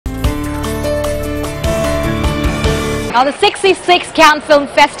Now, the 66th Cannes Film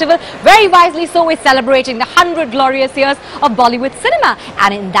Festival, very wisely so, is celebrating the 100 glorious years of Bollywood cinema.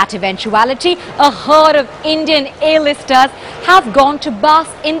 And in that eventuality, a herd of Indian A-listers have gone to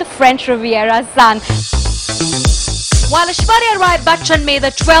bask in the French Riviera sun. While Aishwarya Rai Bachchan made the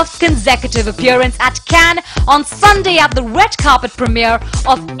 12th consecutive appearance at Cannes on Sunday at the red carpet premiere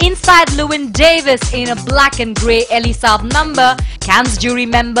of Inside Llewyn Davis in a black and grey Elisab number, Cannes jury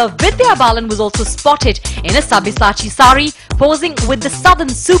member Vidya Balan was also spotted in a Sabyasachi sari, posing with the southern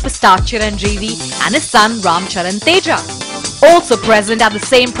superstar Chiranjeevi and his son Ram Charan Teja. Also present at the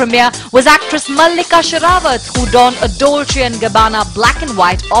same premiere was actress Mallika Sherawat, who donned a Dolce & Gabbana black and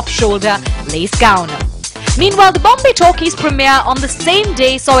white off-shoulder lace gown. Meanwhile, the Bombay Talkies premiere on the same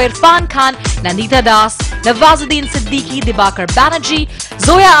day saw Irfan Khan, Nandita Das, Nawazuddin Siddiqui, Dibakar Banerjee,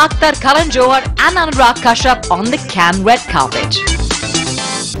 Zoya Akhtar, Karan Johar and Anurag Kashyap on the Cannes red carpet.